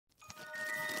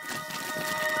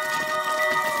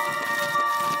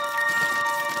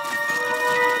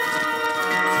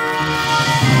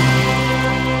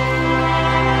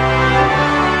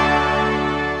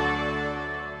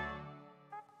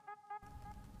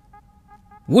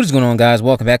What is going on, guys?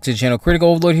 Welcome back to the channel. Critical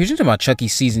Overlord here. We're talking about Chucky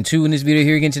Season 2 in this video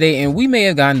here again today, and we may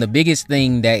have gotten the biggest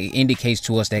thing that indicates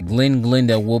to us that Glen and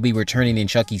Glenda will be returning in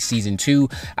Chucky Season 2,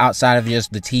 outside of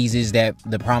just the teases, that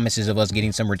the promises of us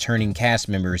getting some returning cast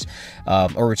members,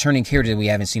 or returning characters that we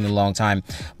haven't seen in a long time.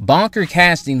 Bonker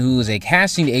Casting, who is a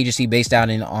casting agency based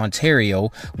out in Ontario,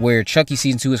 where Chucky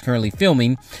Season 2 is currently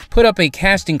filming, put up a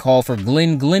casting call for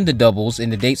Glen Glenda doubles,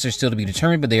 and the dates are still to be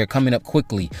determined, but they are coming up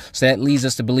quickly. So that leads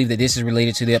us to believe that this is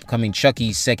related to the upcoming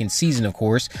Chucky second season, of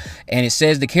course. And it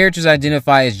says the characters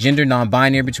identify as gender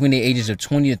non-binary, between the ages of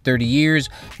 20 to 30 years,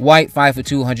 white,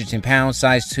 5'2", 110 pounds,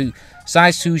 size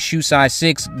 2, shoe size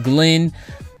 6,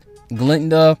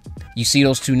 Glenda. You see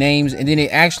those two names, and then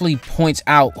it actually points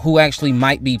out who actually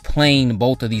might be playing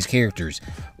both of these characters,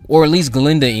 or at least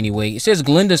Glenda anyway. It says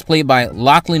Glenda is played by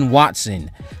Lachlan Watson.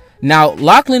 Now,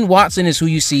 Lachlan Watson is who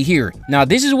you see here. Now,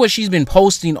 this is what she's been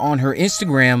posting on her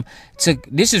Instagram.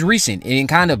 This is recent, and it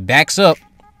kind of backs up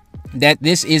that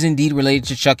this is indeed related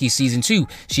to Chucky Season 2.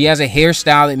 She has a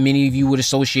hairstyle that many of you would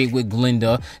associate with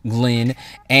Glen.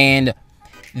 And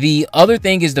the other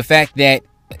thing is the fact that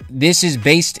this is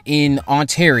based in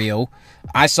Ontario.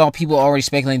 I saw people already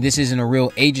speculating this isn't a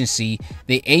real agency.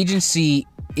 The agency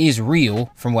is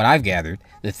real, from what I've gathered.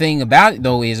 The thing about it,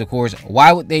 though, is, of course,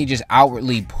 why would they just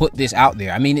outwardly put this out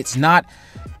there? I mean, it's not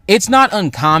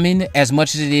uncommon, as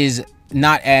much as it is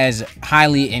not as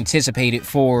highly anticipated,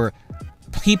 for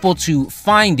people to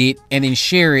find it and then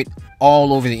share it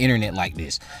all over the internet like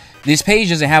this. This page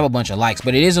doesn't have a bunch of likes,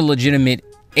 but it is a legitimate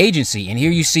agency. And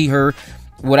here you see her,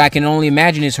 what I can only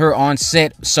imagine is her on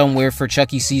set somewhere for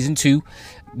Chucky Season 2,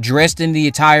 dressed in the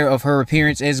attire of her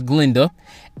appearance as Glenda.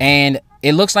 And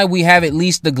it looks like we have at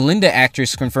least the Glenda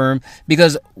actress confirmed,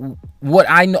 because what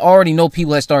I already know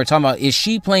people have started talking about is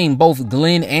she playing both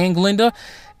Glen and Glenda.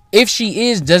 If she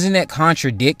is, doesn't that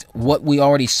contradict what we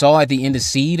already saw at the end of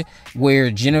Seed,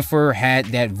 where Jennifer had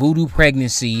that voodoo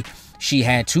pregnancy? She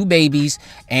had 2 babies,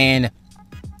 and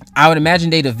I would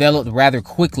imagine they developed rather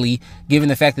quickly, given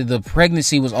the fact that the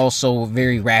pregnancy was also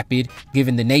very rapid,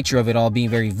 given the nature of it all being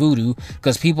very voodoo,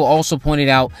 because people also pointed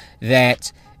out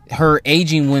that her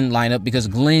aging wouldn't line up, because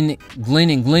Glen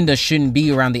and Glenda shouldn't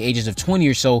be around the ages of 20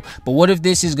 or so. But what if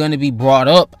this is going to be brought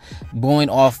up going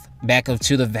off back of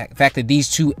to the fact that these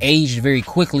two aged very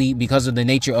quickly because of the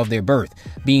nature of their birth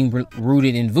being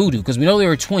rooted in voodoo? Because we know they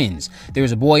were twins. There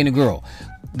was a boy and a girl.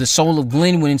 The soul of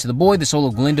Glen went into the boy, the soul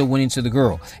of Glenda went into the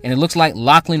girl. And it looks like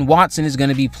Lachlan Watson is going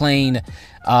to be playing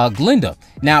Glenda.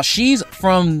 Now, she's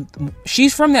from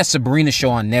that Sabrina show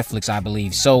on Netflix, I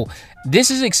believe. So this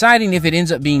is exciting if it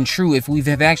ends up being true, if we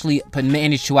have actually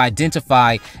managed to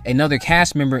identify another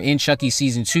cast member in Chucky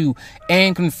Season 2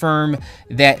 and confirm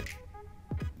that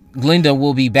Glenda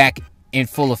will be back in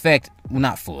full effect. Well,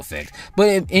 not full effect,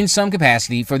 but in some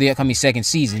capacity for the upcoming second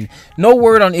season. No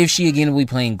word on if she again will be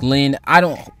playing Glen. I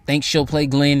don't think she'll play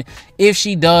Glen. If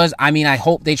she does, I mean, I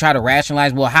hope they try to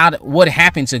rationalize, well, what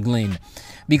happened to Glen?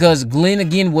 Because Glen,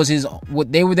 again, was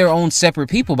they were their own separate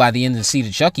people by the end of the Seed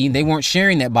of Chucky. They weren't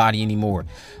sharing that body anymore,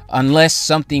 unless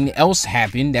something else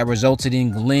happened that resulted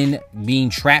in Glen being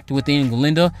trapped within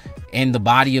Glenda, and the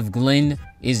body of Glen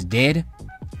is dead.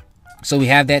 So we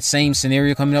have that same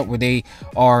scenario coming up where they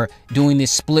are doing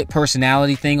this split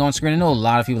personality thing on screen. I know a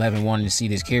lot of people have been wanting to see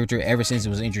this character ever since it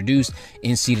was introduced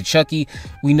in Seed of Chucky.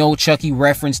 We know Chucky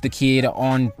referenced the kid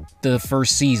on the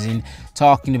first season,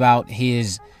 talking about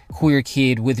his queer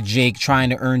kid with Jake,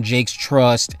 trying to earn Jake's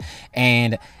trust.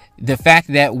 And the fact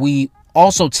that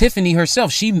also, Tiffany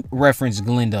herself, she referenced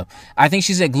Glenda. I think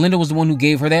she said Glenda was the one who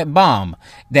gave her that bomb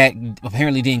that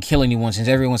apparently didn't kill anyone, since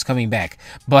everyone's coming back.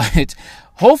 But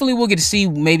hopefully we'll get to see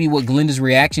maybe what Glenda's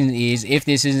reaction is, if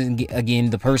this isn't, again,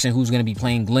 the person who's going to be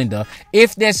playing Glenda.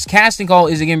 If this casting call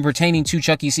is, again, pertaining to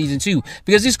Chucky Season 2.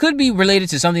 Because this could be related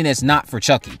to something that's not for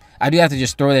Chucky. I do have to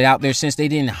just throw that out there, since they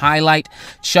didn't highlight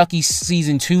Chucky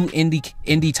Season 2 in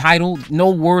the title.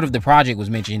 No word of the project was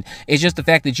mentioned. It's just the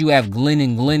fact that you have Glen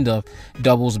and Glenda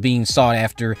doubles being sought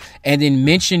after, and then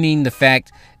mentioning the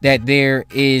fact that there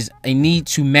is a need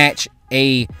to match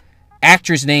a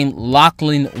actress named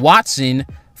Lachlan Watson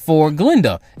for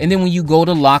Glenda. And then when you go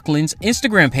to Lachlan's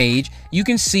Instagram page, you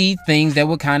can see things that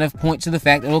would kind of point to the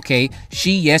fact that, okay,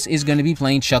 she, yes, is going to be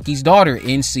playing Chucky's daughter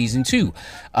in Season 2.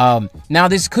 Now,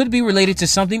 this could be related to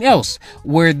something else,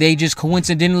 where they just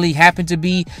coincidentally happen to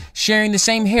be sharing the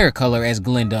same hair color as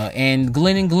Glenda. And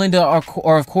Glen and Glenda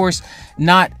are of course,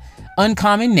 not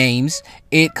uncommon names.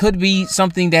 It could be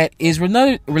something that is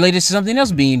related to something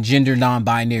else being gender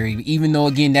non-binary, even though,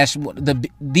 again,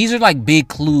 these are like big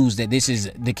clues that this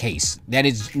is the case. That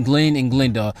is Glen and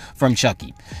Glenda from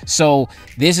Chucky. So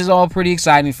this is all pretty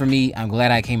exciting for me. I'm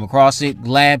glad I came across it.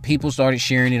 Glad people started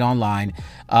sharing it online.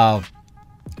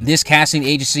 This casting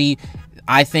agency,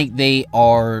 I think they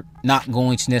are not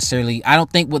going to necessarily, I don't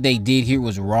think what they did here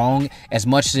was wrong as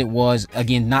much as it was,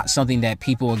 again, not something that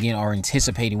people, again, are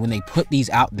anticipating when they put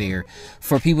these out there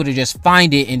for people to just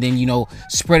find it and then, you know,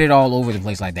 spread it all over the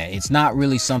place like that. It's not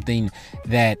really something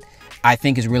that I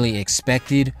think is really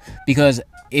expected, because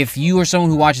if you are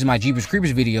someone who watches my Jeepers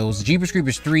Creepers videos, Jeepers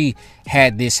Creepers 3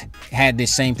 had this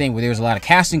same thing where there was a lot of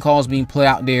casting calls being put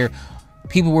out there.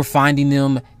 People were finding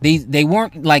them. They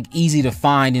weren't like easy to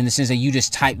find in the sense that you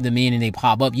just type them in and they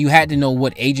pop up. You had to know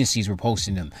what agencies were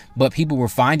posting them, but people were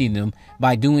finding them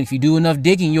by if you do enough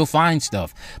digging, you'll find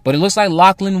stuff. But it looks like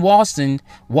Lachlan Watson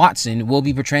will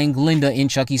be portraying Glenda in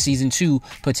Chucky season 2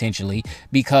 potentially,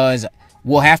 because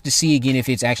we'll have to see again if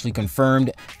it's actually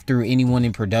confirmed through anyone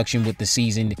in production with the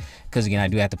season, because again, I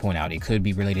do have to point out it could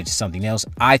be related to something else.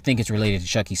 I think it's related to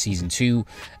Chucky season 2.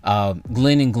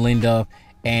 Glen and Glenda,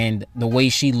 and the way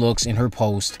she looks in her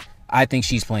post, I think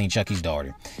she's playing Chucky's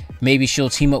daughter. Maybe she'll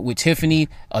team up with Tiffany,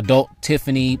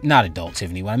 not adult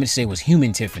Tiffany, what I meant to say was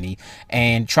human Tiffany,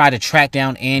 and try to track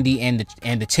down Andy and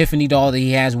the Tiffany doll that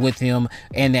he has with him,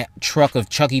 and that truck of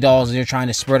Chucky dolls that they're trying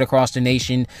to spread across the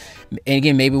nation. And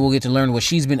again, maybe we'll get to learn what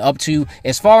she's been up to.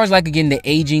 As far as, like, again, the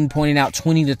aging, pointing out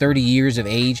 20 to 30 years of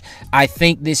age, I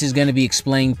think this is going to be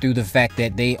explained through the fact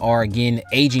that they are, again,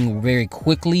 aging very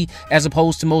quickly as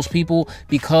opposed to most people,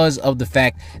 because of the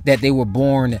fact that they were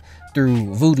born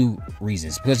through voodoo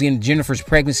reasons. Because again, Jennifer's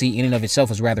pregnancy in and of itself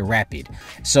was rather rapid,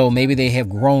 so maybe they have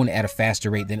grown at a faster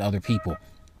rate than other people,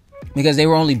 because they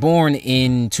were only born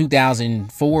in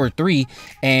 2004 or 3,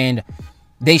 and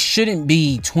they shouldn't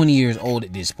be 20 years old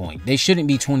at this point. They shouldn't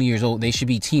be 20 years old. They should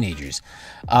be teenagers.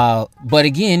 But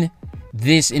again,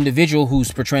 this individual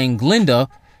who's portraying Glenda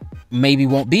maybe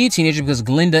won't be a teenager, because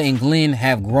Glenda and Glen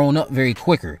have grown up very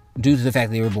quicker due to the fact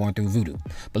that they were born through voodoo.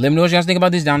 But let me know what you guys think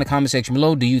about this down in the comment section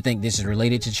below. Do you think this is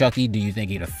related to Chucky? Do you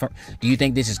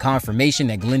think this is confirmation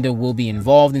that Glenda will be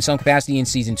involved in some capacity in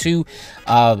season 2?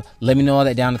 Let me know all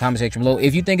that down in the comment section below.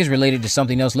 If you think it's related to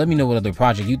something else, let me know what other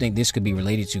project you think this could be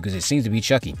related to, because it seems to be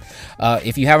Chucky.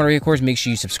 If you haven't already, of course, make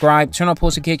sure you subscribe, turn on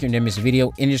post notifications, you'll never miss a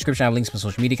video. In the description, I have links to my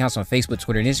social media accounts on Facebook,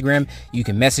 Twitter, and Instagram. You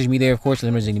can message me there, of course, if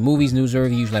there's any movies, news, or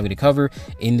reviews you'd like me to cover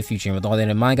in the future. And with all that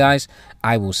in mind, guys,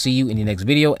 I will see you in the next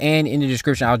video, and in the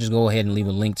description, I'll just go ahead and leave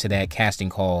a link to that casting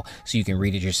call so you can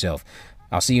read it yourself.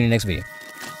 I'll see you in the next video.